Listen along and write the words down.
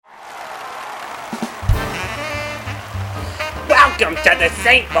welcome to the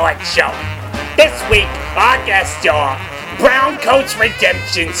St. Mort Show. This week, our guest star, Brown Coat's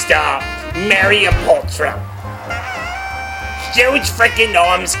Redemption star, Marion Poltrow. Huge freaking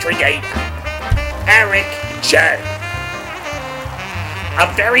arms creator, Eric J.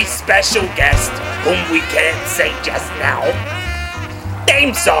 A very special guest, whom we can't say just now.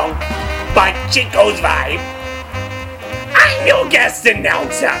 Theme song by Chico's Vibe. I'm your guest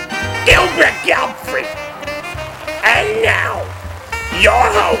announcer, Gilbert Godfrey. And now, your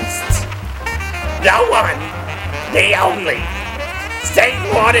host, the one, the only,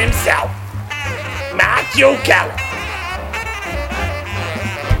 St. Lord himself, Matthew Keller.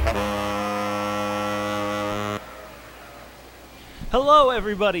 Hello,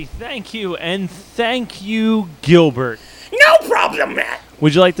 everybody. Thank you, and thank you, Gilbert. No problem, Matt.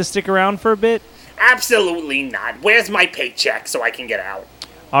 Would you like to stick around for a bit? Absolutely not. Where's my paycheck so I can get out?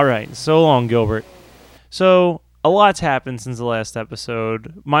 All right. So long, Gilbert. So, a lot's happened since the last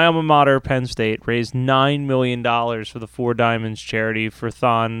episode. My alma mater, Penn State, raised $9 million for the Four Diamonds charity for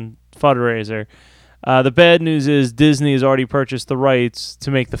Thon fundraiser. The bad news is Disney has already purchased the rights to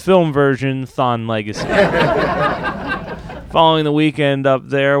make the film version, Thon Legacy. Following the weekend up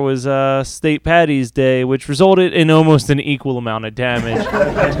there was State Patty's Day, which resulted in almost an equal amount of damage.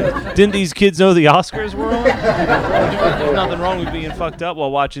 Didn't these kids know the Oscars were on? There's nothing wrong with being fucked up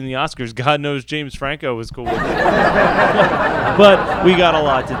while watching the Oscars. God knows James Franco was cool with it. But we got a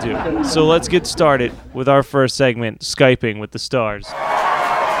lot to do. So let's get started with our first segment, Skyping with the Stars.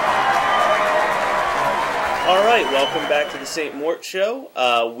 All right, welcome back to the St. Mort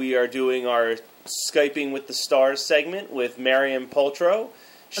Show. We are doing our Skyping with the Stars segment with Marion Poltrow.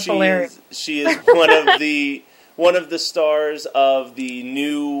 She is one of the stars of the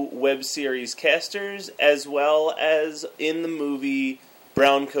new web series Casters, as well as in the movie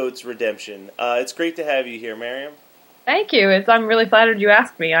Brown Coat's Redemption. It's great to have you here, Marion. Thank you. I'm really flattered you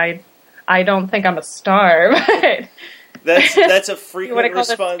asked me. I don't think I'm a star, but that's a frequent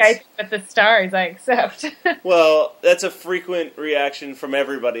response. Skype with the Stars, I accept. Well, that's a frequent reaction from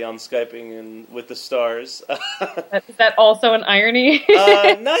everybody on Skyping and with the Stars. Is that also an irony?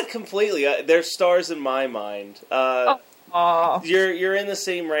 Not completely. They're stars in my mind. You're in the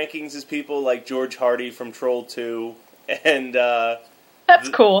same rankings as people like George Hardy from Troll 2 and that's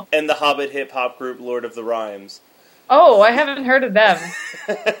cool. And the Hobbit hip hop group Lord of the Rhymes. Oh, I haven't heard of them.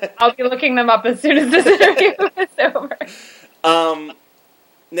 I'll be looking them up as soon as this interview is over.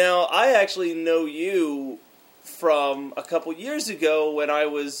 Now, I actually know you from a couple years ago when I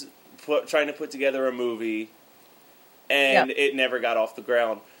was trying to put together a movie, and It never got off the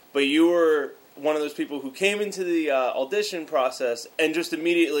ground. But you were one of those people who came into the audition process, and just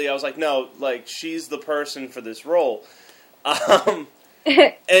immediately I was like, no, like, she's the person for this role. And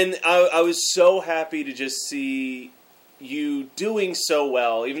I was so happy to just see you doing so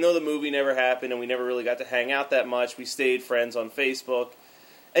well, even though the movie never happened and we never really got to hang out that much. We stayed friends on Facebook,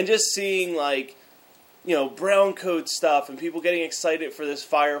 and just seeing, like, you know, Brown Coat stuff and people getting excited for this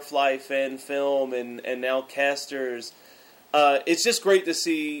Firefly fan film and now Casters. It's just great to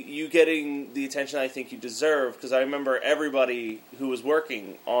see you getting the attention I think you deserve, because I remember everybody who was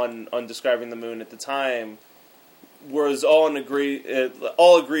working on Describing the Moon at the time was all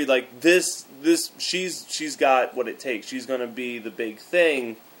agreed like this she's got what it takes. She's going to be the big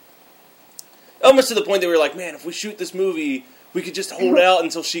thing. Almost to the point that we were like, man, if we shoot this movie, we could just hold out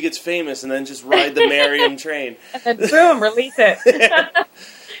until she gets famous and then just ride the Mariam train. And then boom, release it.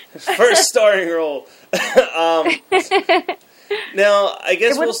 First starring role. Now, I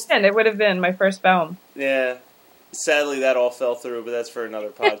guess it would have been my first film. Yeah. Sadly, that all fell through, but that's for another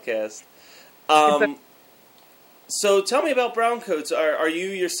podcast. So tell me about Brown Coats. Are you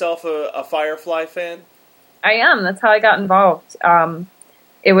yourself a Firefly fan? I am. That's how I got involved.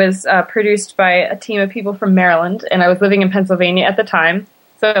 It was produced by a team of people from Maryland, and I was living in Pennsylvania at the time,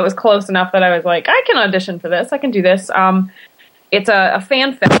 so it was close enough that I was like, I can audition for this. I can do this. It's a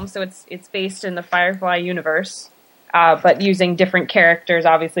fan film, so it's based in the Firefly universe, but using different characters.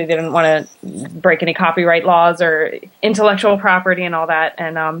 Obviously, they didn't want to break any copyright laws or intellectual property and all that.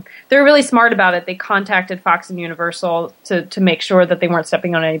 And they were really smart about it. They contacted Fox and Universal to make sure that they weren't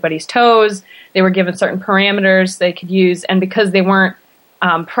stepping on anybody's toes. They were given certain parameters they could use. And because they weren't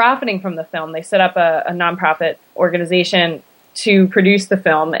profiting from the film, they set up a nonprofit organization to produce the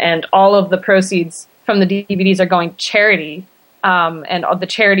film. And all of the proceeds from the DVDs are going to charity. And all the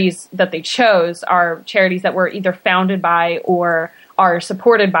charities that they chose are charities that were either founded by or are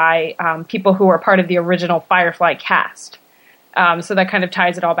supported by people who are part of the original Firefly cast. So that kind of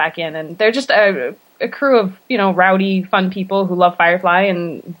ties it all back in. And they're just a a crew of, rowdy, fun people who love Firefly,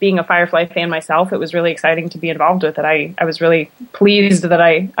 and being a Firefly fan myself, it was really exciting to be involved with it. I was really pleased that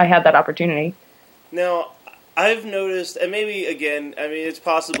I had that opportunity. Now, I've noticed, and maybe, again, it's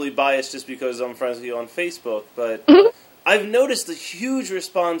possibly biased just because I'm friends with you on Facebook, but I've noticed a huge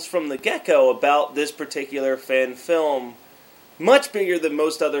response from the get-go about this particular fan film, much bigger than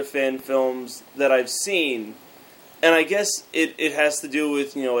most other fan films that I've seen. And I guess it has to do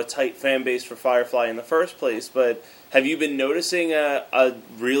with, a tight fan base for Firefly in the first place, but have you been noticing a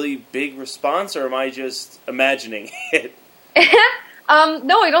really big response, or am I just imagining it?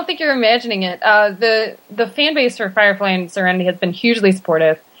 No, I don't think you're imagining it. The fan base for Firefly and Serenity has been hugely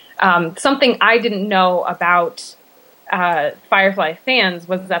supportive. Something I didn't know about Firefly fans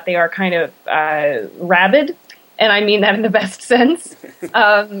was that they are kind of rabid, and I mean that in the best sense.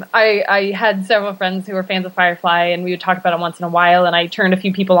 I had several friends who were fans of Firefly, and we would talk about it once in a while, and I turned a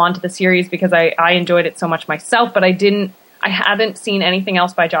few people onto the series because I enjoyed it so much myself, but I hadn't seen anything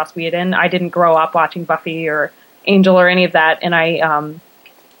else by Joss Whedon. I didn't grow up watching Buffy or Angel or any of that, and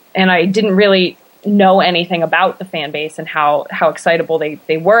I didn't really know anything about the fan base and how excitable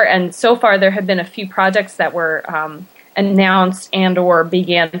they were. And so far, there have been a few projects that were announced and or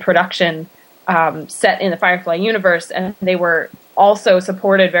began production set in the Firefly universe, and they were also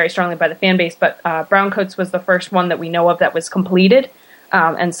supported very strongly by the fan base. But Browncoats was the first one that we know of that was completed,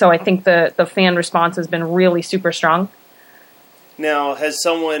 and so I think the fan response has been really super strong. Now, has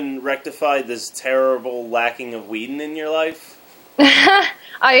someone rectified this terrible lacking of Whedon in your life?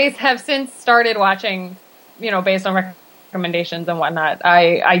 I have since started watching, based on recommendations and whatnot.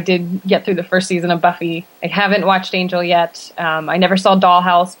 I did get through the first season of Buffy. I haven't watched Angel yet. I never saw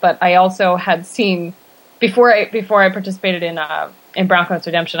Dollhouse, but I also had seen, before I participated in Browncoats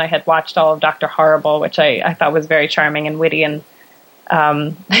Redemption, I had watched all of Dr. Horrible, which I thought was very charming and witty, and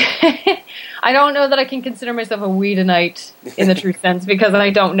I don't know that I can consider myself a Whedonite in the true sense, because I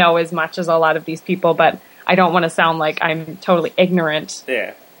don't know as much as a lot of these people, but I don't want to sound like I'm totally ignorant.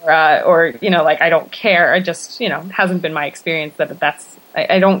 Yeah. Or like I don't care. I just, hasn't been my experience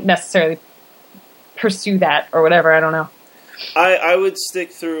I don't necessarily pursue that or whatever. I don't know. I would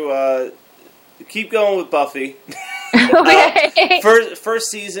stick through, keep going with Buffy. Okay. First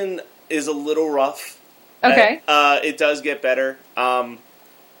season is a little rough. Okay. It does get better.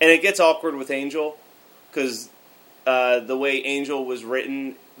 And it gets awkward with Angel, because the way Angel was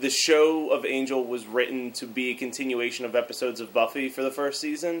written, the show of Angel was written to be a continuation of episodes of Buffy for the first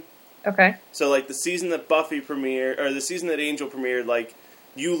season. Okay. So, like, the season that Buffy premiered, or the season that Angel premiered, like,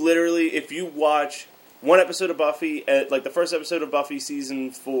 you literally, if you watch one episode of Buffy, like the first episode of Buffy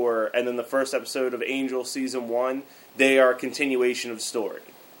season 4, and then the first episode of Angel season 1, they are a continuation of story.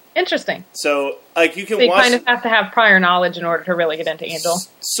 Interesting. So, like, you can they watch... kind of have to have prior knowledge in order to really get into Angel.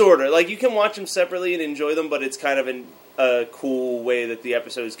 Sort of. Like, you can watch them separately and enjoy them, but it's kind of a cool way that the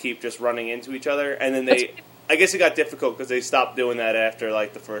episodes keep just running into each other. And then I guess it got difficult because they stopped doing that after,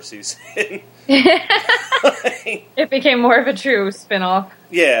 like, the first season. It became more of a true spin-off.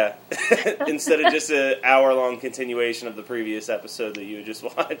 Yeah. Instead of just an hour-long continuation of the previous episode that you had just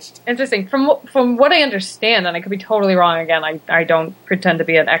watched. Interesting. From what I understand, and I could be totally wrong again, I don't pretend to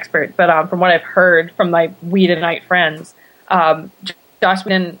be an expert, but from what I've heard from my Whedonite friends, Joss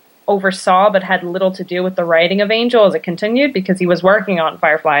Whedon oversaw but had little to do with the writing of Angel as it continued, because he was working on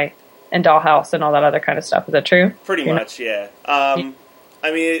Firefly and Dollhouse and all that other kind of stuff. Is that true? Pretty much, yeah.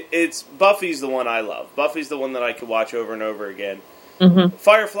 It's Buffy's the one I love. Buffy's the one that I could watch over and over again. Mm-hmm.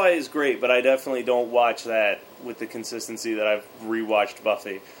 Firefly is great, but I definitely don't watch that with the consistency that I've rewatched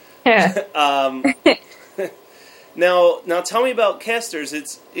Buffy. Yeah. Now tell me about Casters.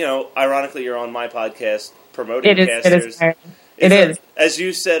 It's, ironically you're on my podcast promoting Casters. It is. As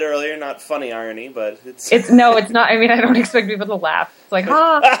you said earlier, not funny irony, but it's... No, it's not. I mean, I don't expect people to laugh. It's like,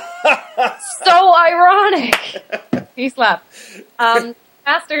 so ironic. He slapped.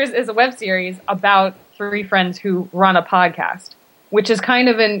 Casters is a web series about 3 friends who run a podcast, which is kind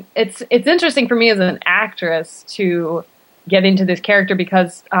of it's interesting for me as an actress to get into this character,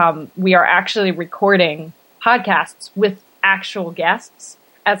 because we are actually recording podcasts with actual guests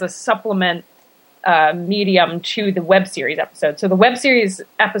as a supplement medium to the web series episodes. So the web series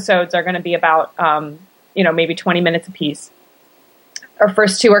episodes are going to be about, maybe 20 minutes apiece. Our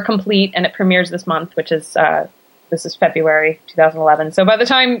first 2 are complete, and it premieres this month, which is, this is February 2011. So by the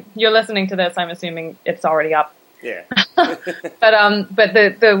time you're listening to this, I'm assuming it's already up. Yeah. But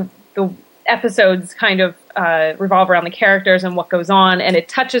the episodes kind of revolve around the characters and what goes on, and it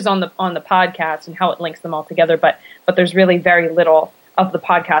touches on the podcast and how it links them all together. But there's really very little of the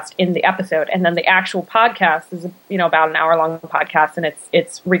podcast in the episode. And then the actual podcast is, about an hour-long podcast, and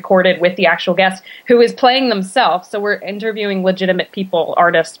it's recorded with the actual guest who is playing themselves. So we're interviewing legitimate people,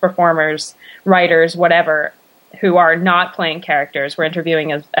 artists, performers, writers, whatever, who are not playing characters. We're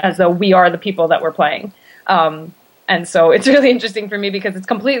interviewing as though we are the people that we're playing. And so it's really interesting for me because it's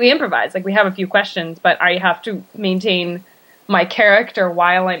completely improvised. Like, we have a few questions, but I have to maintain my character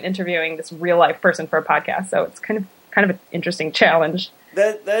while I'm interviewing this real life person for a podcast. So it's kind of an interesting challenge.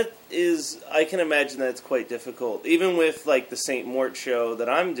 That is, I can imagine that's quite difficult. Even with like the St. Mort show that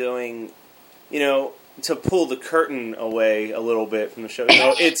I'm doing, to pull the curtain away a little bit from the show.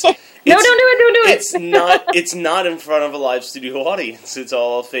 It's no, don't do it. It's not in front of a live studio audience. It's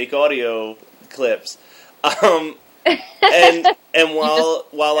all fake audio clips. And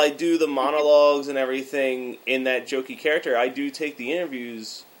while I do the monologues and everything in that jokey character, I do take the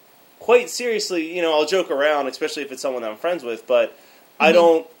interviews quite seriously. I'll joke around, especially if it's someone that I'm friends with, but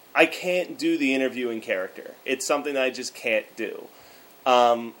I can't do the interviewing character. It's something that I just can't do.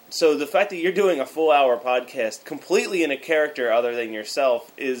 So the fact that you're doing a full hour podcast completely in a character other than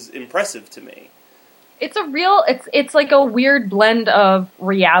yourself is impressive to me. It's like a weird blend of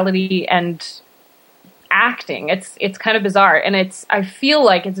reality and acting. It's kind of bizarre, and I feel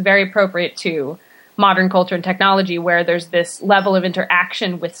like it's very appropriate to modern culture and technology, where there's this level of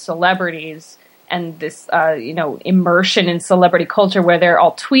interaction with celebrities and this immersion in celebrity culture where they're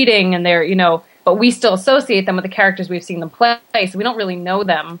all tweeting and they're but we still associate them with the characters we've seen them play, so we don't really know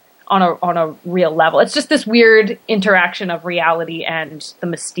them on a real level. It's just this weird interaction of reality and the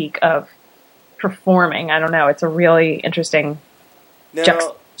mystique of performing. I don't know. It's a really interesting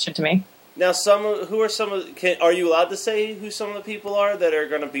juxtaposition to me. Now, are you allowed to say who some of the people are that are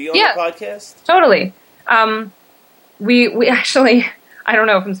going to be on the podcast? Totally. We actually, I don't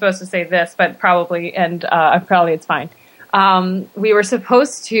know if I'm supposed to say this, but probably, and probably it's fine. We were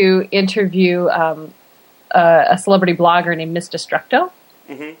supposed to interview a celebrity blogger named Miss Destructo.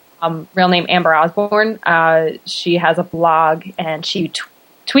 Mm-hmm. Real name Amber Osborne. She has a blog and she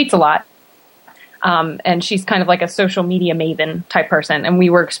tweets a lot. And she's kind of like a social media maven type person. And we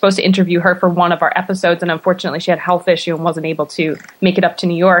were supposed to interview her for one of our episodes. And unfortunately, she had a health issue and wasn't able to make it up to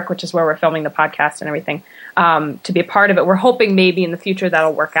New York, which is where we're filming the podcast and everything, to be a part of it. We're hoping maybe in the future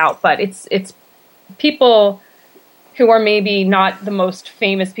that'll work out. But it's people who are maybe not the most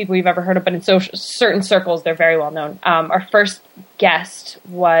famous people you've ever heard of, but in certain circles, they're very well known. Our first guest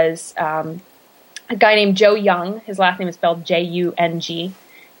was a guy named Joe Young. His last name is spelled Jung.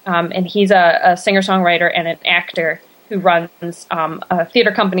 And he's a singer-songwriter and an actor who runs a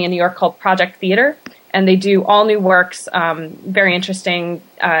theater company in New York called Project Theater, and they do all new works. Very interesting.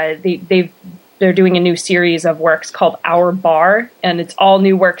 They're doing a new series of works called Our Bar, and it's all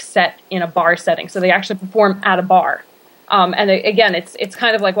new works set in a bar setting. So they actually perform at a bar. Again, it's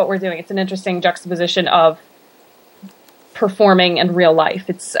kind of like what we're doing. It's an interesting juxtaposition of performing and real life.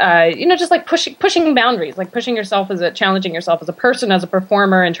 It's just like pushing boundaries, like challenging yourself as a person, as a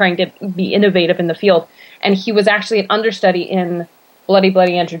performer, and trying to be innovative in the field. And he was actually an understudy in Bloody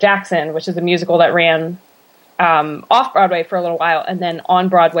Bloody Andrew Jackson, which is a musical that ran off Broadway for a little while, and then on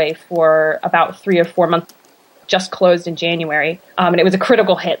Broadway for about 3 or 4 months. Just closed in January, and it was a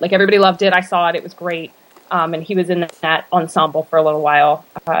critical hit. Like, everybody loved it. I saw it. It was great. And he was in that ensemble for a little while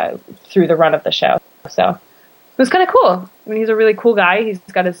through the run of the show. So it was kind of cool. I mean, he's a really cool guy. He's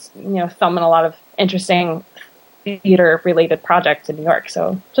got his thumb in a lot of interesting theater-related projects in New York.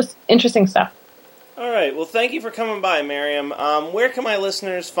 So just interesting stuff. All right. Well, thank you for coming by, Miriam. Where can my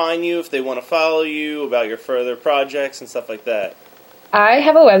listeners find you if they want to follow you about your further projects and stuff like that? I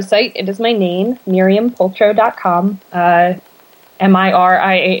have a website. It is my name, MiriamPultro.com.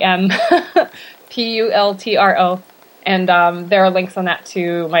 MiriamPultro. And there are links on that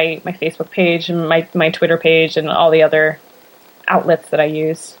to my Facebook page and my Twitter page and all the other outlets that I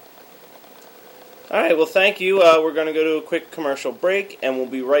use. All right. Well, thank you. We're going to go to a quick commercial break, and we'll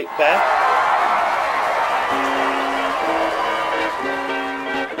be right back.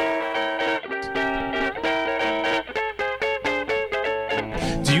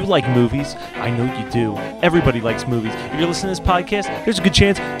 Do you like movies? I know you do. Everybody likes movies. If you're listening to this podcast, there's a good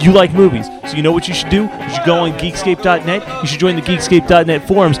chance you like movies. So you know what you should do? You should go on Geekscape.net. You should join the Geekscape.net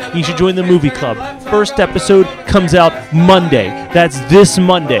forums. And you should join the movie club. First episode comes out Monday. That's this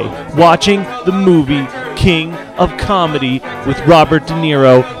Monday. Watching the movie King of Comedy with Robert De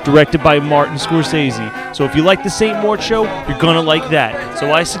Niro, directed by Martin Scorsese. So if you like the St. Mort Show, you're going to like that.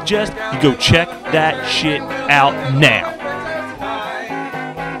 So I suggest you go check that shit out now.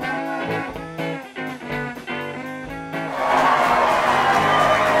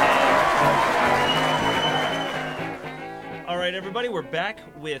 everybody. We're back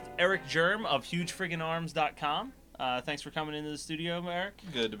with Eric Germ of HugeFrigginArms.com. Thanks for coming into the studio, Eric.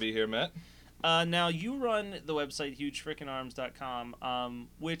 Good to be here, Matt. Now, you run the website HugeFrigginArms.com,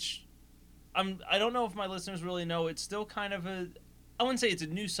 which I don't know if my listeners really know. It's still kind of I wouldn't say it's a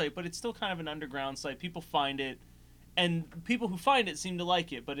new site, but it's still kind of an underground site. People find it, and people who find it seem to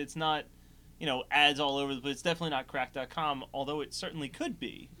like it, but it's not, ads all over the place. It's definitely not crack.com, although it certainly could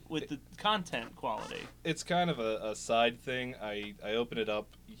be with the content quality. It's kind of a side thing. I opened it up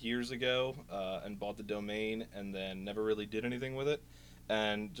years ago and bought the domain and then never really did anything with it.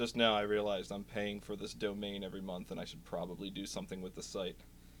 And just now I realized I'm paying for this domain every month and I should probably do something with the site.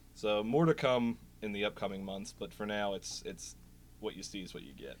 So more to come in the upcoming months, but for now it's what you see is what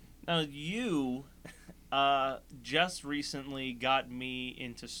you get. Now, you just recently got me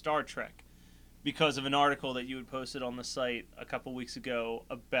into Star Trek because of an article that you had posted on the site a couple weeks ago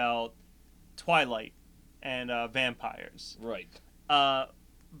about Twilight and vampires. Right.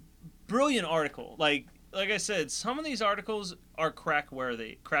 Brilliant article. Like I said, some of these articles are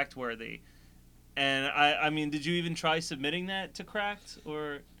cracked-worthy. And I mean, did you even try submitting that to Cracked,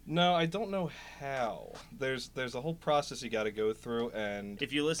 or? No, I don't know how. There's a whole process you got to go through, and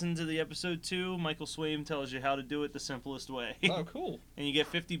If you listen to the episode 2, Michael Swaim tells you how to do it the simplest way. oh, cool. And you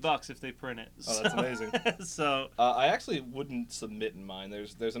get $50 if they print it. Oh, that's amazing. So I actually wouldn't submit in mine.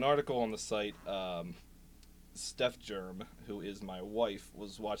 There's an article on the site. Steph Germ, who is my wife,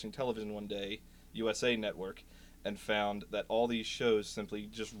 was watching television one day, USA Network, and found that all these shows simply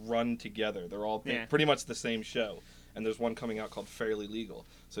just run together. They're all pretty much the same show. And there's one coming out called Fairly Legal.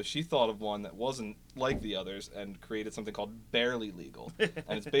 So she thought of one that wasn't like the others and created something called Barely Legal.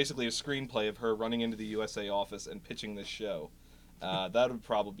 And it's basically a screenplay of her running into the USA office and pitching this show. That's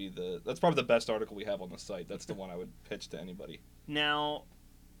probably the best article we have on the site. That's the one I would pitch to anybody. now,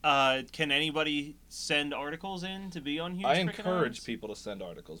 can anybody send articles in to be on Huge I Frickin' encourage Arms? people to send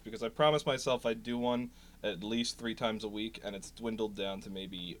articles because I promised myself I'd do one at least 3 times a week, and it's dwindled down to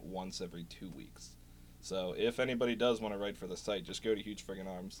maybe once every 2 weeks. So if anybody does want to write for the site, just go to Huge Friggin'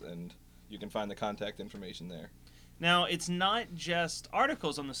 Arms, and you can find the contact information there. Now, it's not just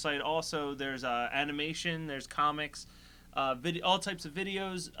articles on the site. Also, there's animation, there's comics, all types of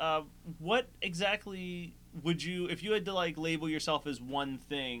videos. What exactly would you, if you had to label yourself as one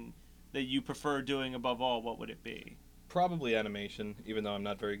thing that you prefer doing above all, what would it be? Probably animation, even though I'm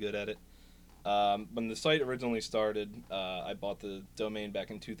not very good at it. When the site originally started, I bought the domain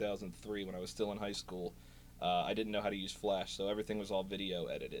back in 2003 when I was still in high school. I didn't know how to use Flash, so everything was all video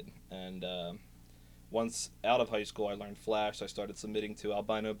edited. And once out of high school, I learned Flash. I started submitting to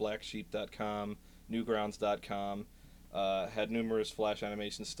albinoblacksheep.com, newgrounds.com. Had numerous Flash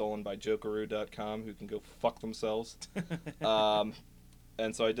animations stolen by jokeroo.com, who can go fuck themselves.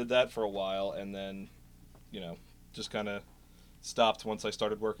 And so I did that for a while, and then, just kind of stopped once I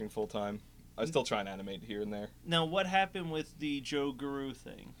started working full-time. I still try and animate here and there. Now, what happened with the Joe Guru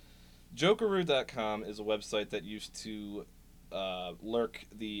thing? Jokeroo.com is a website that used to lurk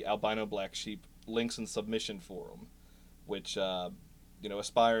the Albino Black Sheep links and submission forum, which,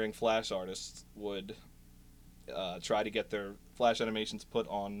 aspiring Flash artists would try to get their Flash animations put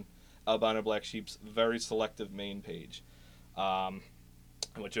on Albino Black Sheep's very selective main page. And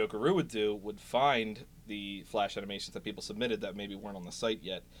what Jokeroo would do would find the Flash animations that people submitted that maybe weren't on the site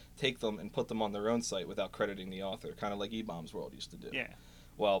yet, take them and put them on their own site without crediting the author, kind of like E-Bombs World used to do. Yeah.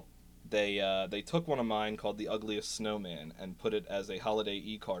 Well, they took one of mine called The Ugliest Snowman and put it as a holiday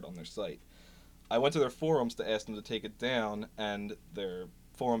e-card on their site. I went to their forums to ask them to take it down, and their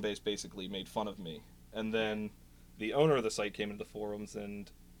forum base basically made fun of me. And then the owner of the site came into the forums and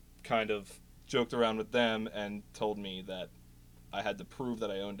kind of joked around with them and told me that I had to prove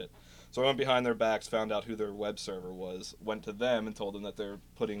that I owned it. So I went behind their backs, found out who their web server was, went to them and told them that they're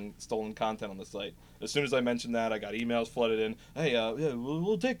putting stolen content on the site. As soon as I mentioned that, I got emails flooded in. Hey,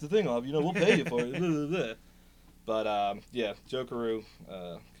 we'll take the thing off. We'll pay you for it. But Jokeroo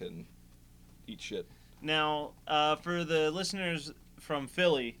can eat shit. Now, for the listeners from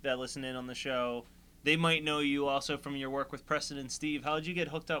Philly that listen in on the show, they might know you also from your work with Preston and Steve. How did you get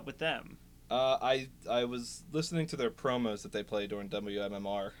hooked up with them? I was listening to their promos that they play during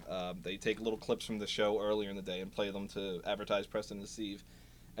WMMR. They take little clips from the show earlier in the day and play them to advertise Preston and Steve.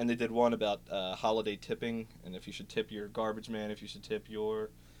 And they did one about holiday tipping, and if you should tip your garbage man, if you should tip your,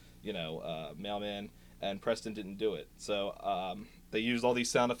 mailman. And Preston didn't do it. So they used all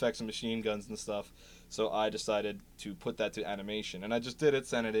these sound effects and machine guns and stuff. So I decided to put that to animation. And I just did it,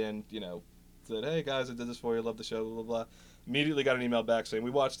 sent it in, said, hey guys, I did this for you, love the show, blah, blah, blah. Immediately got an email back saying, we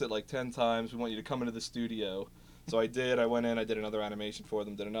watched it 10 times, we want you to come into the studio. So I did, I went in, I did another animation for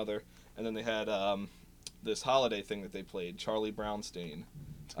them, did another, and then they had this holiday thing that they played, Charlie Brownstein.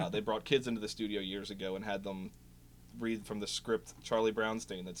 They brought kids into the studio years ago and had them read from the script Charlie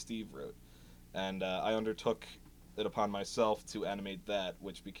Brownstein that Steve wrote. And I undertook it upon myself to animate that,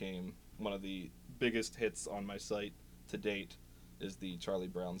 which became one of the biggest hits on my site to date, is the Charlie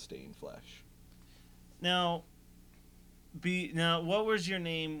Brownstein Flash. Now, what was your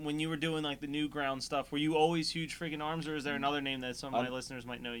name when you were doing like the new ground stuff? Were you always Huge Friggin' Arms, or is there another name that some of my listeners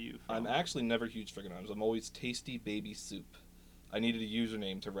might know you from? I'm actually never Huge Friggin' Arms. I'm always Tasty Baby Soup. I needed a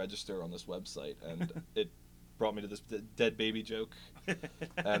username to register on this website, and it brought me to this dead baby joke.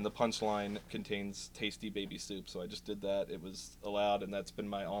 And the punchline contains Tasty Baby Soup, so I just did that. It was allowed, and that's been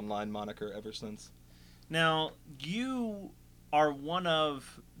my online moniker ever since. Now, you are one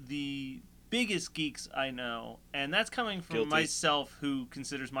of the biggest geeks I know, and that's coming from myself, who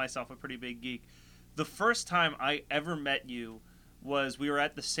considers myself a pretty big geek. The first time I ever met you was we were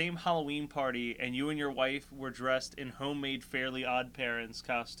at the same Halloween party, and you and your wife were dressed in homemade Fairly Odd Parents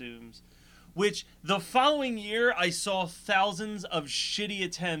costumes, which the following year I saw thousands of shitty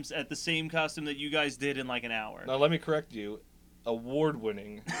attempts at the same costume that you guys did in like an hour. Now let me correct you.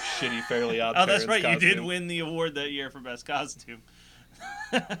 Award-winning shitty Fairly Odd Parents that's right, costume. You did win the award that year for Best Costume.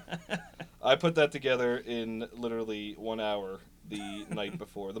 I put that together in literally 1 hour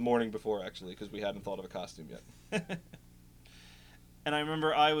the morning before, actually, because we hadn't thought of a costume yet. And I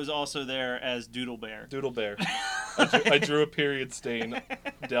remember I was also there as Doodle Bear. Doodle Bear. I drew a period stain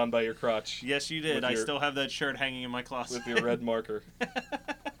down by your crotch. Yes, you did. I still have that shirt hanging in my closet. With your red marker.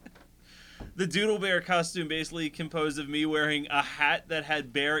 The Doodle Bear costume basically composed of me wearing a hat that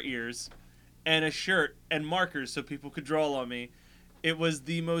had bear ears and a shirt and markers so people could draw on me. It was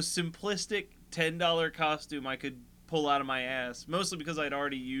the most simplistic $10 costume I could pull out of my ass, mostly because I'd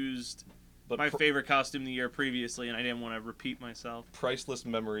already used my favorite costume the year previously, and I didn't want to repeat myself. Priceless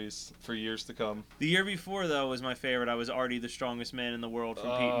memories for years to come. The year before, though, was my favorite. I was already the strongest man in the world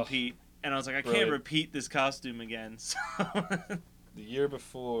from Pete and Pete, and I was like, I can't repeat this costume again. So the year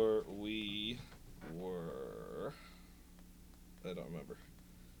before, we were... I don't remember.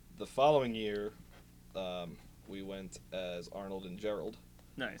 The following year, we went as Arnold and Gerald.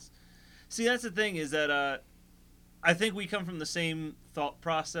 Nice. See, that's the thing, is that I think we come from the same thought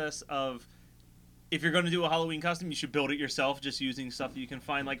process of, if you're going to do a Halloween costume, you should build it yourself, just using stuff that you can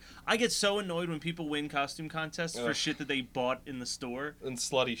find. Like, I get so annoyed when people win costume contests for shit that they bought in the store. And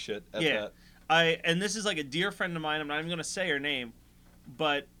slutty shit at that. And this is like a dear friend of mine, I'm not even going to say her name,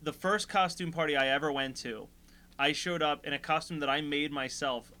 but the first costume party I ever went to, I showed up in a costume that I made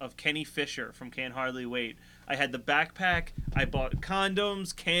myself of Kenny Fisher from Can't Hardly Wait. I had the backpack, I bought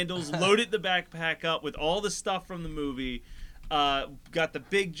condoms, candles, loaded the backpack up with all the stuff from the movie, got the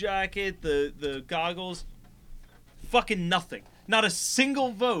big jacket, the goggles, fucking nothing. Not a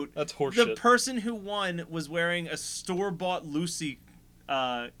single vote. That's horseshit. The person who won was wearing a store-bought Lucy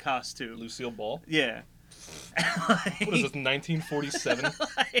costume. Lucille Ball? Yeah. What is this, 1947?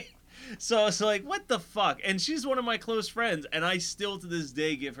 So it's like, what the fuck? And she's one of my close friends, and I still to this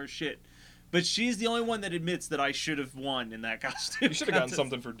day give her shit. But she's the only one that admits that I should have won in that costume. You should have gotten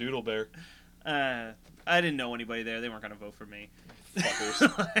something for Doodle Bear. I didn't know anybody there. They weren't going to vote for me.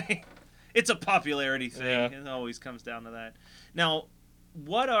 Fuckers. It's a popularity thing. Yeah. It always comes down to that. Now,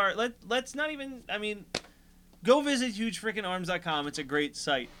 let's not even, go visit hugefrickinarms.com. It's a great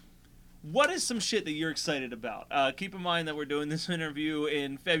site. What is some shit that you're excited about? Keep in mind that we're doing this interview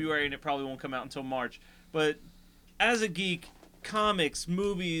in February and it probably won't come out until March. But as a geek, comics,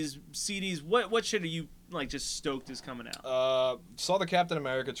 movies, CDs, what shit are you just stoked is coming out? Saw the Captain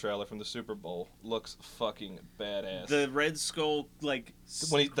America trailer from the Super Bowl. Looks fucking badass. The Red Skull,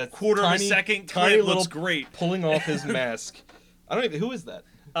 that quarter of a second clip looks great. Pulling off his mask. I don't even... Who is that?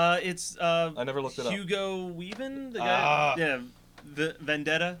 It's I never looked it up. Hugo Weaving, the guy. Yeah, the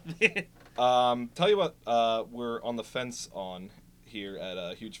Vendetta. Tell you what, we're on the fence on here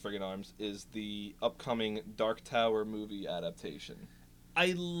at Huge Friggin' Arms is the upcoming Dark Tower movie adaptation.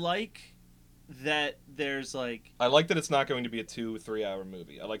 I like that there's I like that it's not going to be a 2-3 hour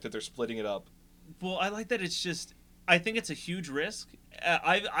movie. I like that they're splitting it up. Well, I like that it's just... I think it's a huge risk.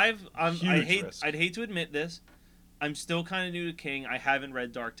 I'd hate to admit this. I'm still kind of new to King. I haven't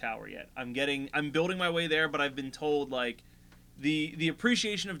read Dark Tower yet. I'm building my way there, but I've been told the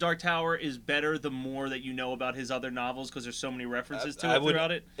appreciation of Dark Tower is better the more that you know about his other novels because there's so many references to it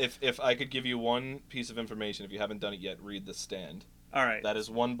throughout it. If I could give you one piece of information, if you haven't done it yet, read The Stand. All right. That is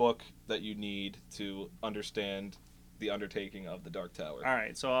one book that you need to understand the undertaking of the Dark Tower. All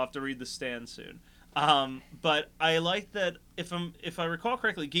right, so I'll have to read The Stand soon. But I like that if I recall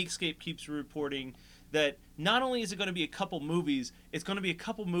correctly, Geekscape keeps reporting that not only is it going to be a couple movies, it's going to be a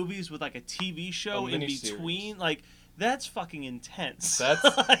couple movies with like a TV show in between. Like, that's fucking intense.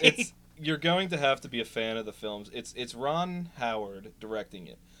 It's you're going to have to be a fan of the films. It's Ron Howard directing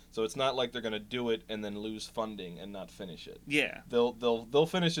it, so it's not like they're going to do it and then lose funding and not finish it. Yeah, they'll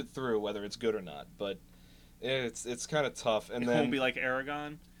finish it through whether it's good or not. But it's kind of tough. And then won't be like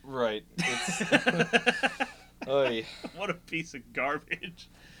Aragon. Right. Oy. What a piece of garbage.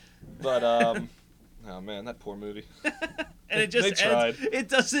 But oh man, that poor movie. And it just they tried. ends. It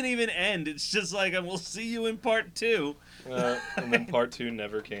doesn't even end. It's just like, we'll see you in part 2. And then part 2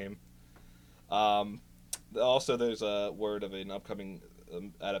 never came. Also, there's a word of an upcoming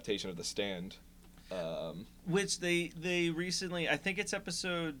adaptation of The Stand. Which they recently, I think it's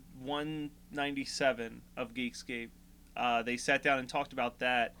episode 197 of Geekscape, they sat down and talked about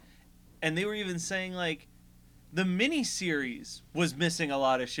that. And they were even saying, like, the miniseries was missing a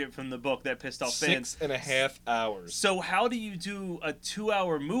lot of shit from the book that pissed off fans. 6.5 hours. So how do you do a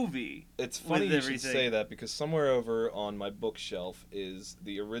 2-hour movie? It's funny you should say that, because somewhere over on my bookshelf is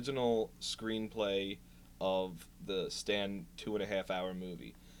the original screenplay of the Stand 2.5 hour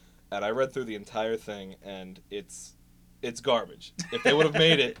movie. And I read through the entire thing, and it's garbage. If they would have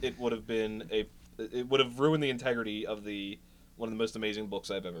made it, it would have been it would have ruined the integrity of one of the most amazing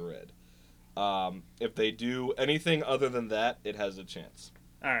books I've ever read. If they do anything other than that, it has a chance.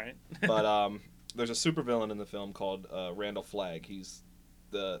 All right. But there's a supervillain in the film called Randall Flagg. He's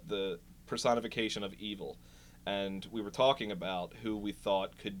the personification of evil, and we were talking about who we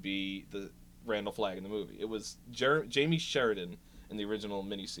thought could be the Randall Flagg in the movie. It was Jamie Sheridan in the original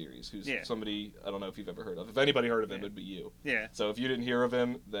miniseries, who's somebody I don't know if you've ever heard of. If anybody heard of him, it'd be you. Yeah. So if you didn't hear of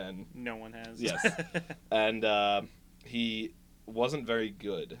him, then no one has. Yes. And he wasn't very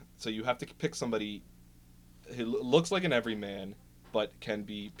good. So you have to pick somebody who looks like an everyman, but can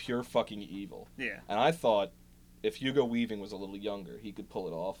be pure fucking evil. Yeah. And I thought if Hugo Weaving was a little younger, he could pull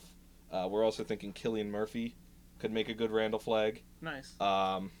it off. We're also thinking Cillian Murphy could make a good Randall Flagg. Nice.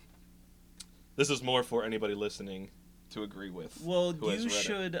 This is more for anybody listening to agree with. Well, you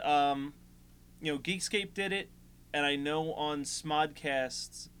should, Geekscape did it, and I know on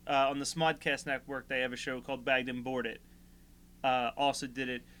Smodcasts, on the Smodcast network, they have a show called Bagged and Boarded. Also did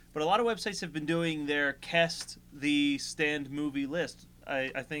it. But a lot of websites have been doing their Cast the Stand movie list.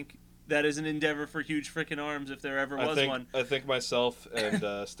 I think that is an endeavor for huge frickin' arms if there ever was one. I think myself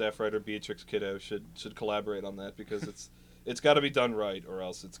and staff writer Beatrix Kiddo should collaborate on that, because it's got to be done right, or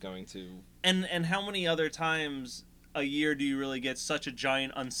else it's going to... And how many other times a year do you really get such a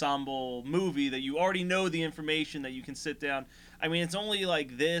giant ensemble movie that you already know the information that you can sit down? I mean, it's only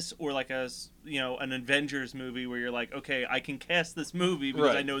like this, or like an Avengers movie where you're like, okay, I can cast this movie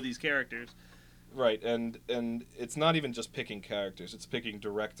because I know these characters. Right, and it's not even just picking characters; it's picking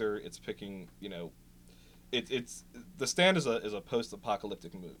director. It's picking, it's The Stand is a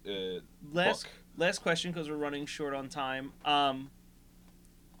post-apocalyptic movie. Last question, because we're running short on time.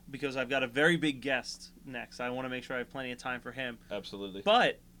 Because I've got a very big guest next. I want to make sure I have plenty of time for him. Absolutely.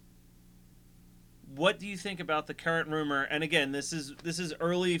 But what do you think about the current rumor? And again, this is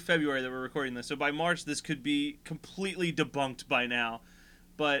early February that we're recording this, so by March this could be completely debunked by now.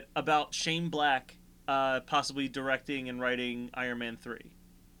 But about Shane Black possibly directing and writing Iron Man 3.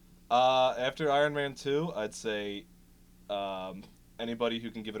 After Iron Man 2, I'd say anybody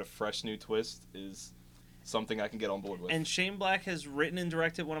who can give it a fresh new twist is something I can get on board with. And Shane Black has written and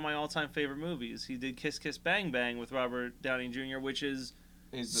directed one of my all-time favorite movies. He did Kiss Kiss Bang Bang with Robert Downey Jr., which is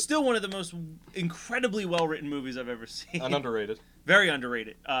still one of the most incredibly well-written movies I've ever seen. And underrated. Very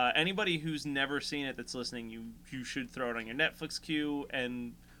underrated. Anybody who's never seen it that's listening, you should throw it on your Netflix queue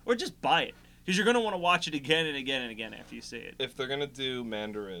or just buy it. Because you're going to want to watch it again and again and again after you see it. If they're going to do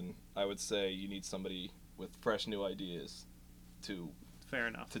Mandarin, I would say you need somebody with fresh new ideas Fair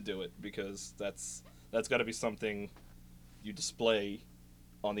enough. to do it, because that's got to be something you display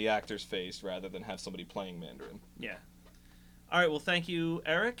on the actor's face rather than have somebody playing Mandarin. Yeah. All right, well, thank you,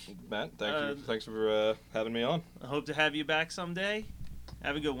 Eric. Matt, thank you. Thanks for having me on. I hope to have you back someday.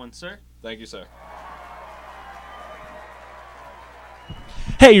 Have a good one, sir. Thank you, sir.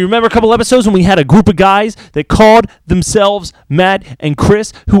 Hey, you remember a couple episodes when we had a group of guys that called themselves Matt and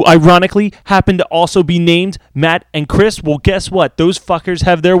Chris, who ironically happened to also be named Matt and Chris? Well, guess what? Those fuckers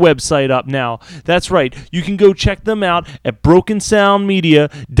have their website up now. That's right. You can go check them out at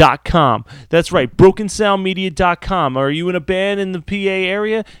brokensoundmedia.com. That's right, brokensoundmedia.com. Are you in a band in the PA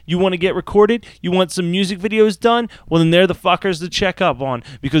area? You want to get recorded? You want some music videos done? Well, then they're the fuckers to check up on,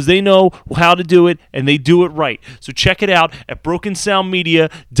 because they know how to do it and they do it right. So check it out at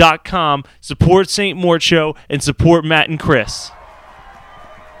brokensoundmedia.com. Support St. Mort Show and support Matt and Chris.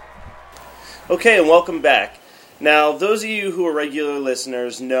 Okay, and welcome back. Now, those of you who are regular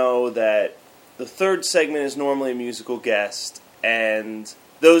listeners know that the third segment is normally a musical guest, and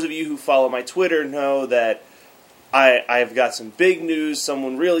those of you who follow my Twitter know that I've got some big news,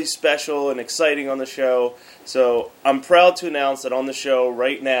 someone really special and exciting on the show. So I'm proud to announce that on the show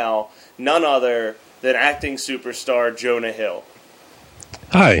right now, none other than acting superstar Jonah Hill.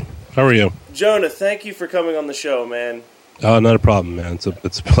 Hi, how are you? Jonah, thank you for coming on the show, man. Oh, not a problem, man.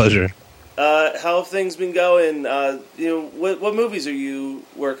 It's a pleasure. How have things been going? What movies are you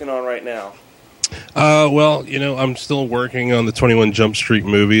working on right now? Well, I'm still working on the 21 Jump Street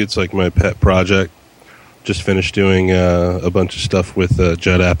movie. It's like my pet project. Just finished doing a bunch of stuff with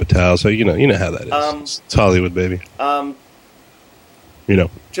Judd Apatow, so you know how that is. It's Hollywood, baby. Jonah,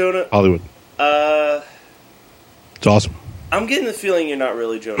 Hollywood. It's awesome. I'm getting the feeling you're not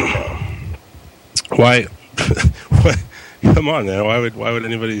really Jonah Hill. Why? Come on, now. Why would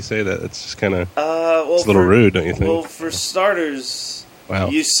anybody say that? It's just kind of it's a little rude, don't you think? Well, for starters, wow.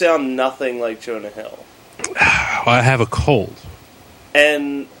 You sound nothing like Jonah Hill. I have a cold.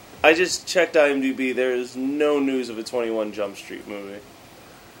 And I just checked IMDb. There is no news of a 21 Jump Street movie.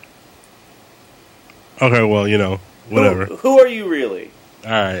 Okay, well, whatever. Who are you really?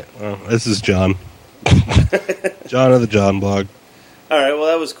 All right. Well, this is John. John of the John blog. All right. Well,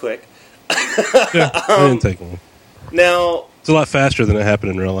 that was quick. Yeah, it didn't take long. Now it's a lot faster than it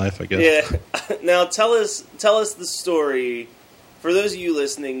happened in real life, I guess. Yeah. Now tell us the story. For those of you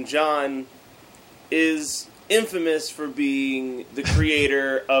listening, John is infamous for being the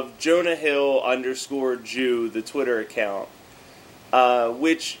creator of Jonah Hill _Jew, the Twitter account,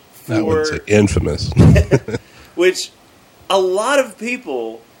 which I wouldn't say infamous. which a lot of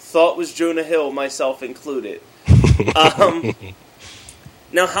people thought was Jonah Hill, myself included.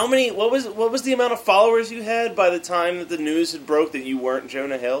 Now, what was the amount of followers you had by the time that the news had broke that you weren't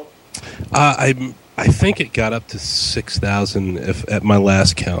Jonah Hill? I think it got up to 6,000 at my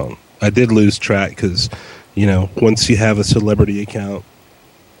last count. I did lose track because, once you have a celebrity account,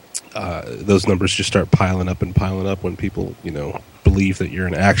 those numbers just start piling up when people, believe that you're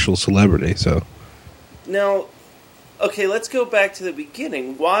an actual celebrity. So now, okay, let's go back to the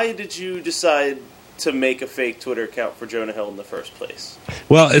beginning. Why did you decide to make a fake Twitter account for Jonah Hill in the first place?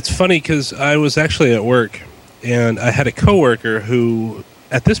 Well, it's funny because I was actually at work, and I had a coworker who,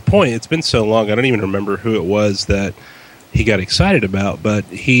 at this point, it's been so long, I don't even remember who it was that he got excited about, but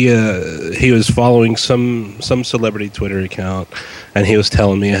he was following some celebrity Twitter account, and he was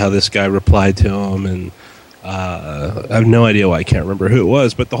telling me how this guy replied to him, and I have no idea why I can't remember who it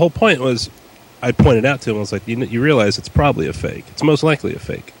was, but the whole point was, I pointed out to him, I was like, you realize it's probably a fake. It's most likely a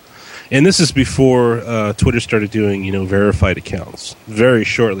fake. And this is before Twitter started doing, verified accounts. Very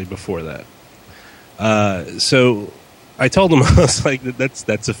shortly before that. So I told him, I was like,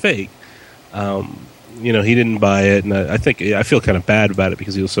 that's a fake. He didn't buy it, and I feel kind of bad about it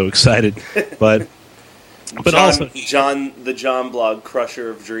because he was so excited. But John, also the John blog crusher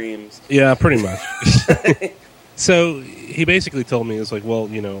of dreams. Yeah, pretty much. So he basically told me, it's like, well,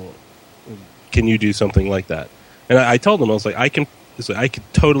 can you do something like that? And I told him, I was like, I could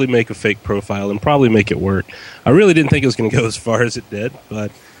totally make a fake profile and probably make it work. I really didn't think it was going to go as far as it did,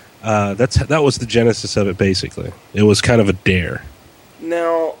 but that was the genesis of it, basically. It was kind of a dare.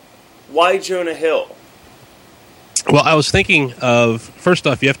 Now, why Jonah Hill? Well, I was thinking of, first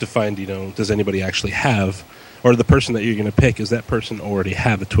off, you have to find, does anybody actually have, or the person that you're going to pick, does that person already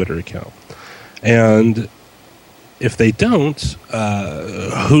have a Twitter account? And if they don't,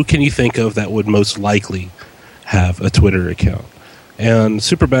 who can you think of that would most likely have a Twitter account? And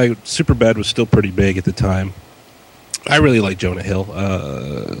Superbad was still pretty big at the time. I really like Jonah Hill.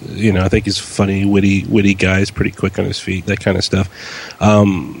 I think he's a funny, witty guy. He's pretty quick on his feet, that kind of stuff.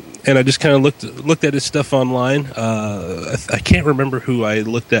 And I just kind of looked at his stuff online. I can't remember who I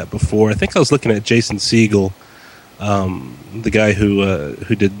looked at before. I think I was looking at Jason Segel, the guy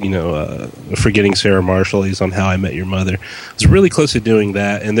who did Forgetting Sarah Marshall. He's on How I Met Your Mother. I was really close to doing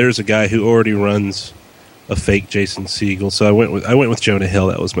that. And there's a guy who already runs a fake Jason Segel, so I went with Jonah Hill.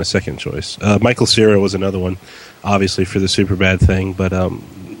 That was my second choice. Michael Cera was another one, obviously for the Superbad thing, but a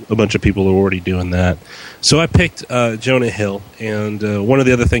bunch of people are already doing that. So I picked Jonah Hill, and one of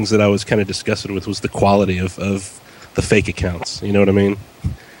the other things that I was kind of disgusted with was the quality of the fake accounts. You know what I mean?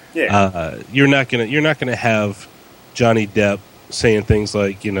 Yeah. You're not gonna have Johnny Depp saying things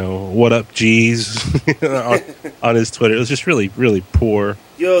like, what up, G's, on his Twitter. It was just really, really poor.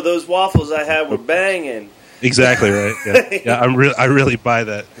 Yo, those waffles I had were banging. Exactly right. Yeah, I really buy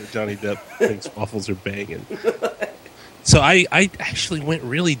that Johnny Depp thinks waffles are banging. So I actually went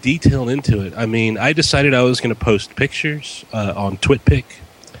really detailed into it. I mean, I decided I was going to post pictures on TwitPic,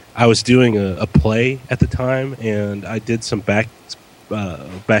 I was doing a play at the time, and I did some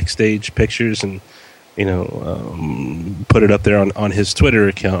backstage pictures and put it up there on his Twitter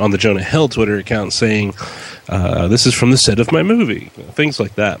account, on the Jonah Hill Twitter account, saying, "This is from the set of my movie," things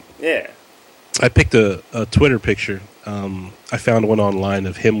like that. Yeah. I picked a Twitter picture. I found one online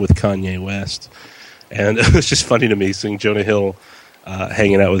of him with Kanye West, and it was just funny to me seeing Jonah Hill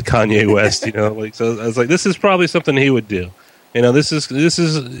hanging out with Kanye West. So I was like, this is probably something he would do. This is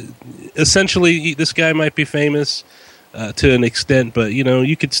essentially, this guy might be famous to an extent, but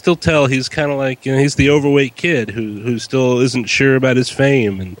you could still tell he's kind of like he's the overweight kid who still isn't sure about his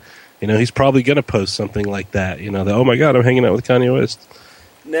fame, and he's probably going to post something like that. That, oh my God, I'm hanging out with Kanye West.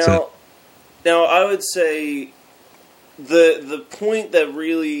 Now I would say the point that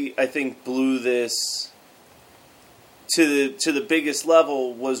really I think blew this to the biggest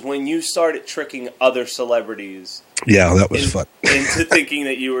level was when you started tricking other celebrities. Yeah, that was fun. Into thinking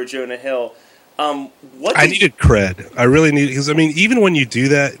that you were Jonah Hill. I needed cred. I really needed, because even when you do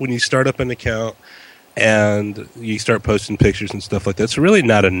that, when you start up an account and you start posting pictures and stuff like that, it's really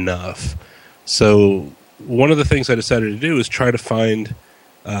not enough. So one of the things I decided to do is try to find,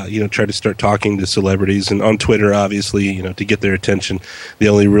 try to start talking to celebrities, and on Twitter, obviously, to get their attention. The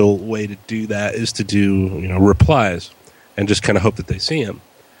only real way to do that is to do, replies and just kind of hope that they see him.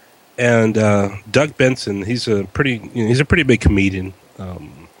 And Doug Benson, he's a pretty big comedian.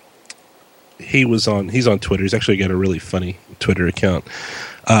 He's on Twitter. He's actually got a really funny Twitter account.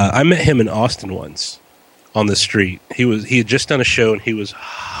 I met him in Austin once on the street. He had just done a show, and he was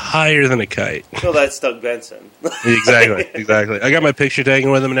higher than a kite. Well, that's Doug Benson. Exactly. I got my picture taken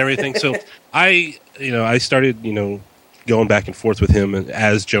with him and everything. So I started, going back and forth with him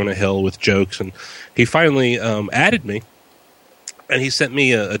as Jonah Hill with jokes, and he finally added me. And he sent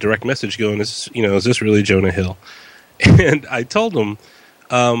me a direct message going, is this really Jonah Hill? And I told him,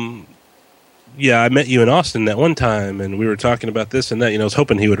 yeah, I met you in Austin that one time, and we were talking about this and that. I was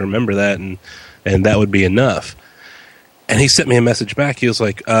hoping he would remember that, and that would be enough. And he sent me a message back. He was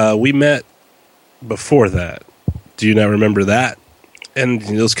like, we met before that. Do you not remember that? And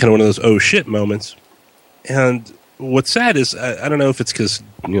it was kind of one of those oh shit moments. And what's sad is, I don't know if it's because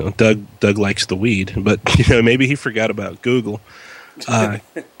Doug likes the weed, but maybe he forgot about Google.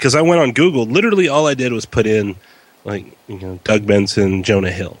 Because I went on Google, literally all I did was put in Doug Benson,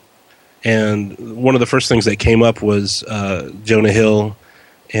 Jonah Hill, and one of the first things that came up was Jonah Hill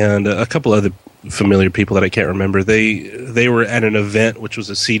and a couple other familiar people that I can't remember. They were at an event which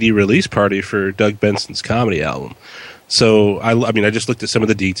was a CD release party for Doug Benson's comedy album. So I just looked at some of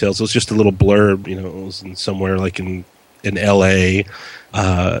the details. It was just a little blurb, it was somewhere like in L.A.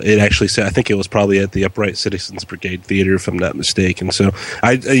 It actually said, I think it was probably at the Upright Citizens Brigade Theater, if I'm not mistaken. So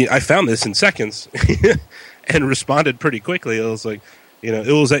I found this in seconds and responded pretty quickly. I was like,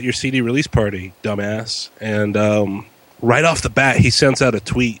 it was at your CD release party, dumbass. And right off the bat, he sends out a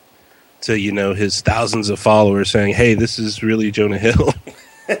tweet to his thousands of followers saying, "Hey, this is really Jonah Hill."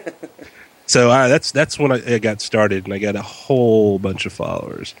 So that's when I got started, and I got a whole bunch of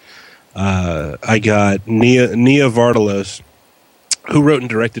followers. I got Nia Vardalos, who wrote and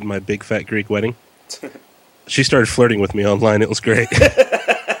directed my Big Fat Greek Wedding. She started flirting with me online. It was great.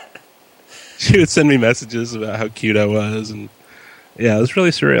 She would send me messages about how cute I was, and yeah, it was really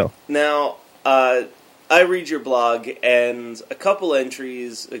surreal. Now, I read your blog, and a couple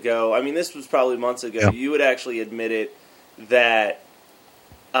entries ago, this was probably months ago, you had actually admitted that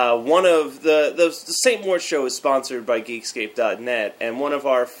one of the St. Moritz show is sponsored by Geekscape.net, and one of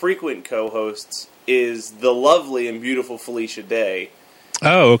our frequent co-hosts is the lovely and beautiful Felicia Day.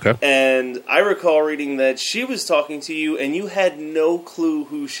 Oh, okay. And I recall reading that she was talking to you, and you had no clue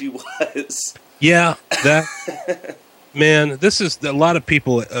who she was. Yeah, that man. This is a lot of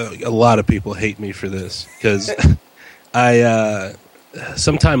people. A lot of people hate me for this because I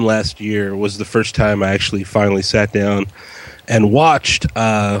sometime last year was the first time I actually finally sat down and watched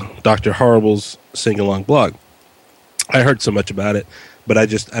Dr. Horrible's sing-along blog. I heard so much about it, but I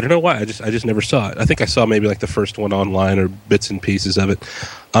don't know why. I just never saw it. I think I saw maybe like the first one online or bits and pieces of it.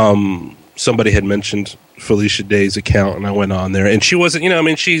 Somebody had mentioned Felicia Day's account, and I went on there, and she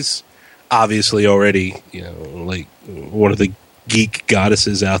wasn't. She's obviously already like one of the geek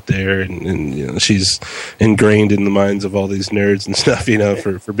goddesses out there, and she's ingrained in the minds of all these nerds and stuff,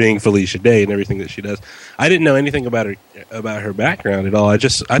 for being Felicia Day and everything that she does. I didn't know anything about her background at all. I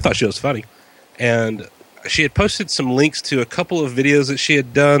thought she was funny, and she had posted some links to a couple of videos that she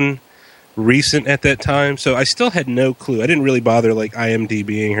had done recent at that time, so I still had no clue. I didn't really bother like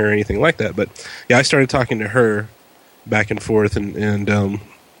IMDbing her or anything like that, but yeah, I started talking to her back and forth, and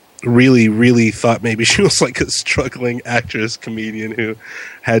really, really thought maybe she was like a struggling actress, comedian who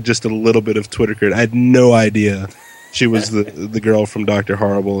had just a little bit of Twitter cred. I had no idea she was the girl from Dr.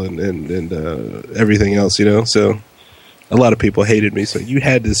 Horrible and everything else, So a lot of people hated me. So you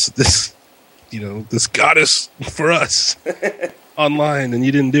had this this goddess for us online, and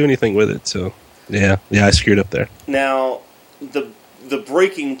you didn't do anything with it. So yeah, I screwed up there. Now, the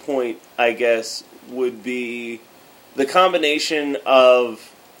breaking point, I guess, would be the combination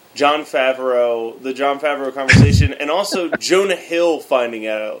of the Jon Favreau conversation, and also Jonah Hill finding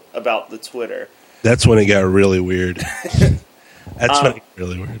out about the Twitter. That's when it got really weird. That's when it got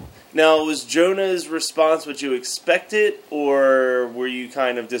really weird. Now, was Jonah's response what you expected, or were you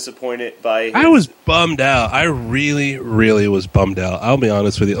kind of disappointed by his... I was bummed out. I really, really was bummed out. I'll be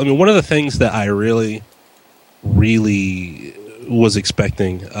honest with you. I mean, one of the things that I really, really was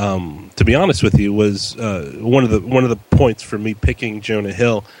expecting, to be honest with you, was one of the points for me picking Jonah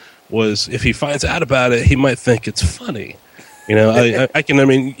Hill was if he finds out about it, he might think it's funny.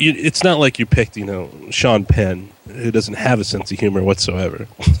 It's not like you picked, Sean Penn, who doesn't have a sense of humor whatsoever.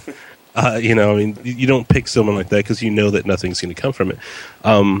 You don't pick someone like that because you know that nothing's going to come from it.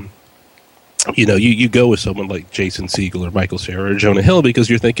 You go with someone like Jason Segel or Michael Cera or Jonah Hill because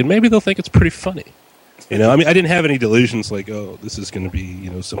you're thinking maybe they'll think it's pretty funny. I didn't have any delusions like, oh, this is going to be,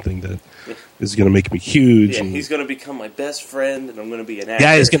 something that is going to make me huge. Yeah, and he's going to become my best friend, and I'm going to be an actor.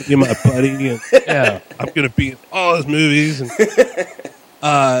 Yeah, he's going to be my buddy. And, yeah, I'm going to be in all his movies. And,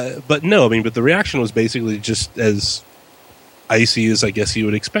 but no, but the reaction was basically just as icy as I guess you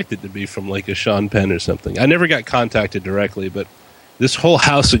would expect it to be from like a Sean Penn or something. I never got contacted directly, but this whole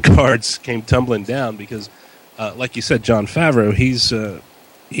house of cards came tumbling down because, like you said, Jon Favreau,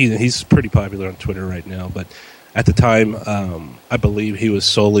 he's pretty popular on Twitter right now, but at the time, I believe he was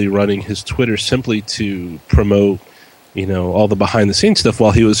solely running his Twitter simply to promote, all the behind-the-scenes stuff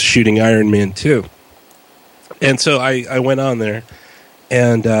while he was shooting Iron Man 2. And so I went on there,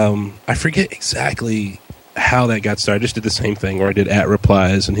 and I forget exactly how that got started. I just did the same thing where I did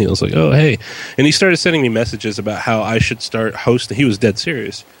 @replies, and he was like, oh, hey. And he started sending me messages about how I should start hosting. He was dead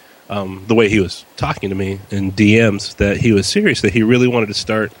serious. The way he was talking to me in DMs, that he was serious, that he really wanted to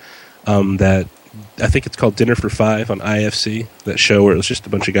start that, I think it's called Dinner for Five on IFC, that show where it was just a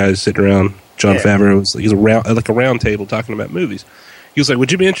bunch of guys sitting around. Jon Favreau was like, he's a round table talking about movies. He was like,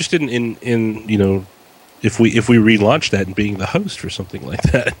 would you be interested in if we relaunch that and being the host for something like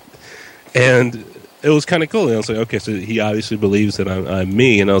that? And it was kind of cool. And I was like, okay, so he obviously believes that I'm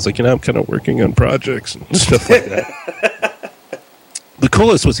me. And I was like, I'm kind of working on projects and stuff like that. The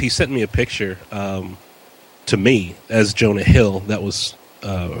coolest was he sent me a picture to me as Jonah Hill that was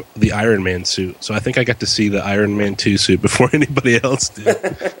the Iron Man suit. So I think I got to see the Iron Man 2 suit before anybody else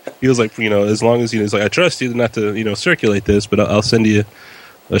did. He was like, as long as he's like, I trust you not to circulate this, but I'll send you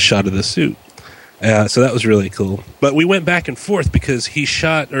a shot of the suit. So that was really cool. But we went back and forth because he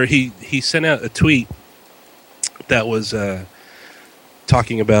sent out a tweet that was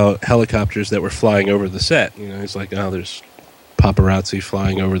talking about helicopters that were flying over the set. He's like, oh, there's paparazzi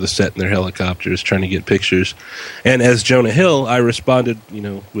flying over the set in their helicopters trying to get pictures. And as Jonah Hill, I responded,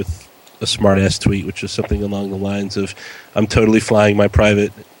 with a smart-ass tweet, which was something along the lines of, I'm totally flying my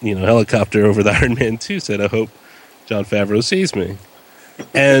private, helicopter over the Iron Man 2 set. I hope Jon Favreau sees me.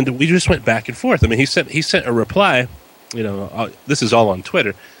 And we just went back and forth. He sent a reply, this is all on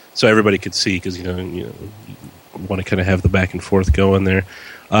Twitter, so everybody could see, because, you want to kind of have the back and forth going there.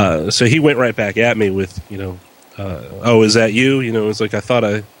 So he went right back at me with, oh, is that you? It's like, I thought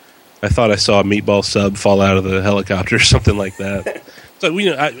I saw a meatball sub fall out of the helicopter or something like that. So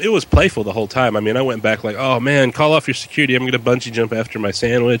it was playful the whole time. I went back like, oh man, call off your security. I'm going to bungee jump after my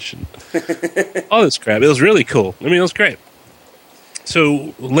sandwich and all this crap. It was really cool. It was great.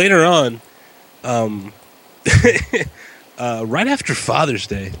 So later on, right after Father's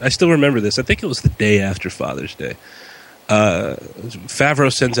Day, I still remember this. I think it was the day after Father's Day.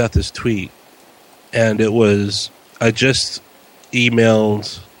 Favreau sends out this tweet. And it was, I just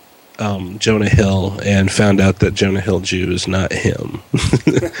emailed Jonah Hill and found out that Jonah Hill Jew is not him.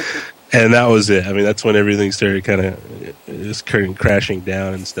 And that was it. That's when everything started kind of crashing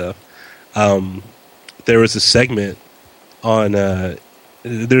down and stuff. There was a segment on,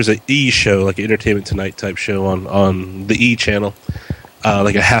 there's an E show, like an Entertainment Tonight type show on the E channel,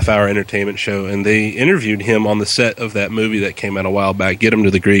 like a half-hour entertainment show, and they interviewed him on the set of that movie that came out a while back, Get Him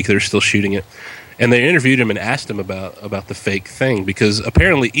to the Greek. They're still shooting it. And they interviewed him and asked him about the fake thing, because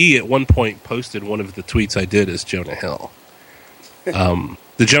apparently E at one point posted one of the tweets I did as Jonah Hill. The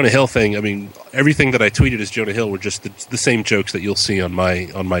Jonah Hill thing, everything that I tweeted as Jonah Hill were just the same jokes that you'll see on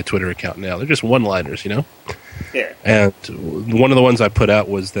my Twitter account now. They're just one-liners, Yeah. And one of the ones I put out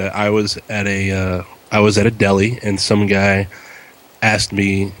was that I was at a deli, and some guy asked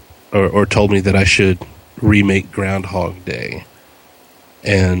me or told me that I should remake Groundhog Day,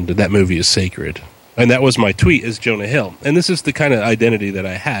 and that movie is sacred. And that was my tweet as Jonah Hill. And this is the kind of identity that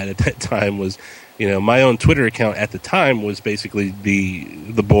I had at that time. Was, my own Twitter account at the time was basically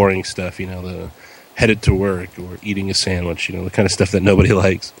the boring stuff, the headed to work or eating a sandwich, the kind of stuff that nobody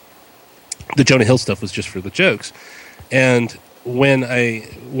likes. The Jonah Hill stuff was just for the jokes. And when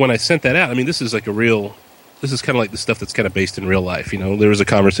I sent that out, this is like this is kind of like the stuff that's kind of based in real life. There was a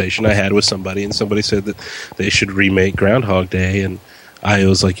conversation I had with somebody, and somebody said that they should remake Groundhog Day, and I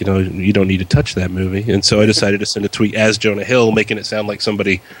was like, you don't need to touch that movie. And so I decided to send a tweet as Jonah Hill, making it sound like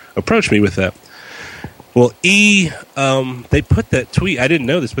somebody approached me with that. Well, they put that tweet, I didn't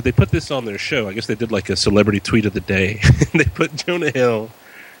know this, but they put this on their show. I guess they did like a celebrity tweet of the day. They put Jonah Hill,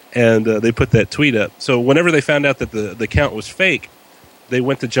 and they put that tweet up. So whenever they found out that the account was fake, they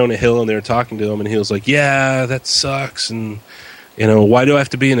went to Jonah Hill and they were talking to him, and he was like, yeah, that sucks, and why do I have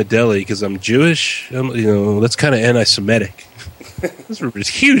to be in a deli? Because I'm Jewish? That's kind of anti-Semitic. This was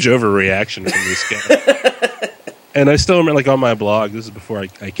a huge overreaction from this guy. And I still remember, like, on my blog, this is before I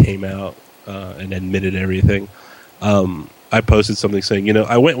came out and admitted everything, I posted something saying,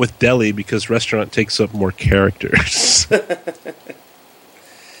 I went with deli because restaurant takes up more characters.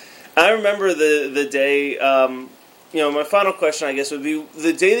 I remember the day, my final question, I guess, would be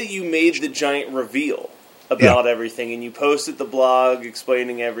the day that you made the giant reveal about everything, and you posted the blog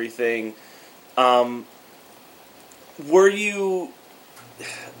explaining everything. Were you?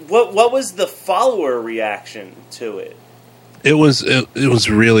 What was the follower reaction to it? It was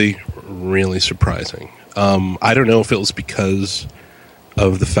really, really surprising. I don't know if it was because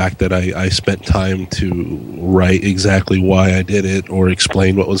of the fact that I spent time to write exactly why I did it, or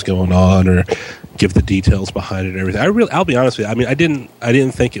explain what was going on, or give the details behind it and everything. I'll be honest with you. I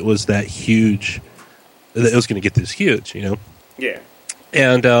didn't think it was that huge. That it was going to get this huge, Yeah.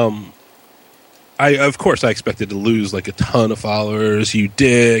 And of course I expected to lose like a ton of followers. You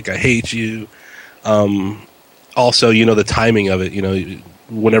dick, I hate you. Also, the timing of it,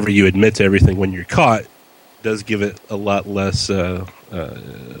 whenever you admit to everything when you're caught, does give it a lot less, a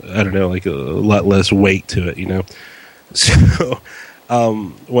lot less weight to it, So,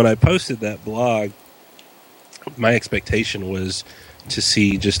 when I posted that blog, my expectation was to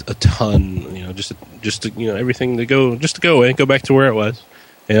see just a ton, everything to go away, go back to where it was.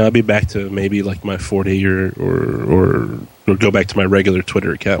 And I'll be back to maybe like my 40 or go back to my regular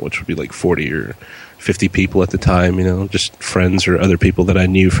Twitter account, which would be like 40 or 50 people at the time, just friends or other people that I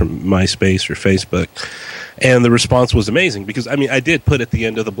knew from MySpace or Facebook. And the response was amazing because, I did put at the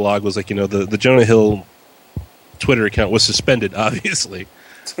end of the blog was like, the Jonah Hill Twitter account was suspended, obviously.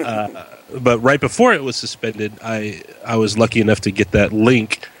 But right before it was suspended, I was lucky enough to get that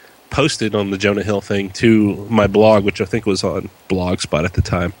link posted on the Jonah Hill thing to my blog, which I think was on Blogspot at the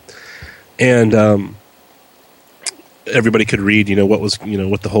time, and everybody could read,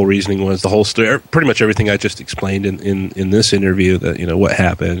 what the whole reasoning was, the whole story, pretty much everything I just explained in this interview, that what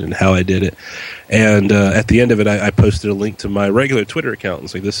happened and how I did it, and at the end of it, I posted a link to my regular Twitter account and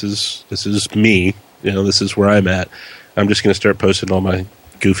say, this is me, this is where I'm at. I'm just going to start posting all my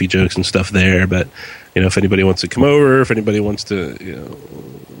goofy jokes and stuff there, but if anybody wants to come over, if anybody wants to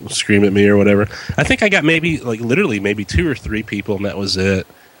scream at me or whatever. I think I got maybe 2 or 3 people, and that was it,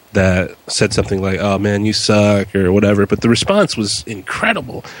 that said something like, oh man, you suck or whatever, but the response was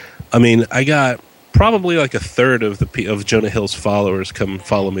incredible. I got probably like a third of Jonah Hill's followers come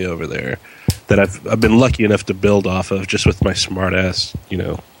follow me over there that I've been lucky enough to build off of just with my smart ass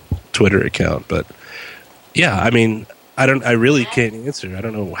Twitter account. But yeah, I really can't answer. I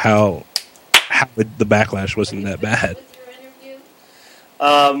don't know how the backlash wasn't that bad.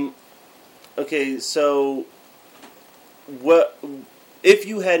 Okay, so what if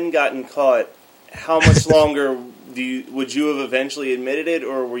you hadn't gotten caught? How much longer would you have eventually admitted it,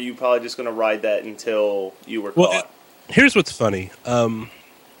 or were you probably just going to ride that until you were caught? Here's what's funny.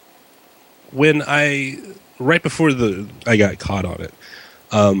 When right before I got caught on it,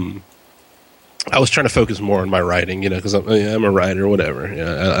 I was trying to focus more on my writing, because I'm a writer, whatever.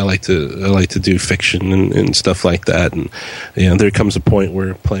 I like to do fiction and stuff like that. And there comes a point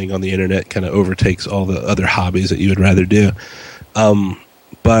where playing on the internet kind of overtakes all the other hobbies that you would rather do.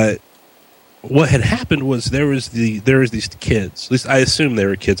 But what had happened was there was these kids. At least I assume they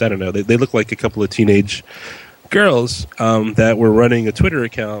were kids. I don't know. They looked like a couple of teenage girls that were running a Twitter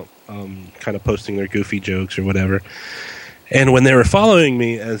account, kind of posting their goofy jokes or whatever. And when they were following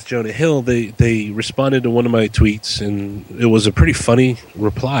me as Jonah Hill, they responded to one of my tweets, and it was a pretty funny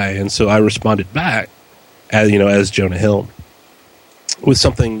reply. And so I responded back, as Jonah Hill, with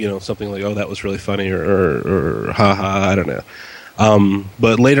something like, oh, that was really funny, or haha, I don't know.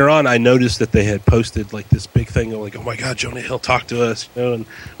 But later on, I noticed that they had posted like this big thing of like, oh my God, Jonah Hill talked to us, and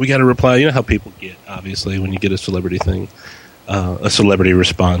we got a reply. You know how people get, obviously, when you get a celebrity thing, a celebrity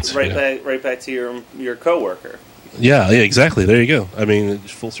response. Right back to your coworker. Yeah, exactly. There you go. I mean,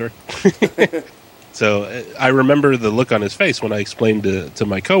 it's full circle. So I remember the look on his face when I explained to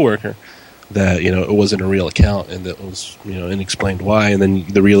my coworker that it wasn't a real account, and that was and explained why, and then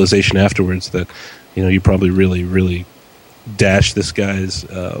the realization afterwards that you probably really, really dashed this guy's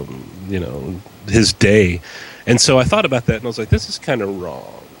his day. And so I thought about that, and I was like, this is kind of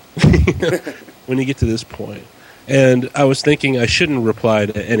wrong when you get to this point. And I was thinking I shouldn't reply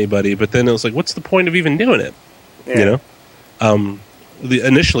to anybody, but then I was like, what's the point of even doing it? Yeah.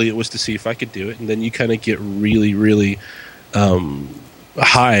 Initially it was to see if I could do it, and then you kind of get really, really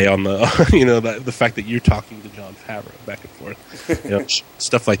high on the the fact that you're talking to Jon Favreau back and forth.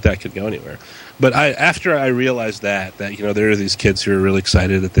 Stuff like that could go anywhere. But after I realized that there are these kids who are really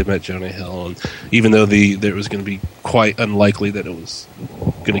excited that they met Jonah Hill, and even though there was going to be quite unlikely that it was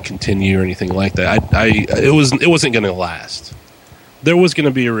going to continue or anything like that, it wasn't going to last. There was going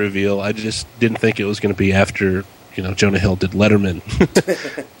to be a reveal. I just didn't think it was going to be after Jonah Hill did Letterman.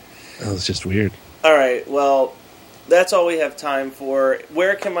 That was just weird. All right, well, that's all we have time for.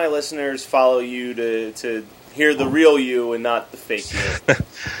 Where can my listeners follow you to hear the real you and not the fake you?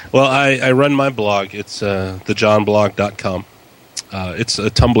 Well, I run my blog. It's thejohnblog.com. It's a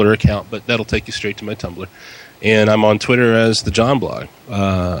Tumblr account, but that'll take you straight to my Tumblr. And I'm on Twitter as the John Blog.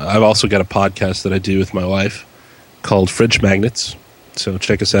 I've also got a podcast that I do with my wife called Fridge Magnets. So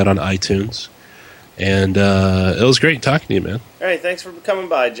check us out on iTunes. And it was great talking to you, man. All right, thanks for coming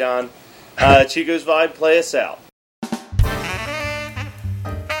by, John. Chico's Vibe, play us out.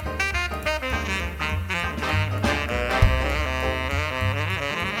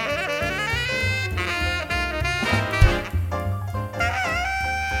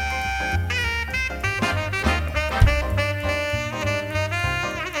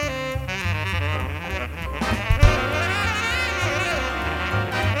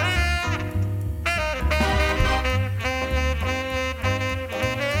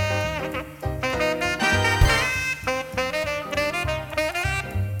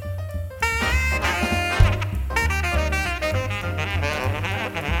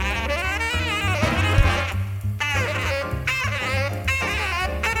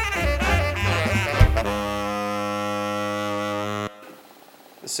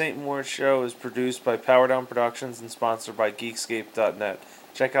 The St. Moore Show is produced by Power Down Productions and sponsored by Geekscape.net.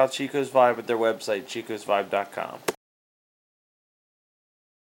 Check out Chico's Vibe at their website, chicosvibe.com.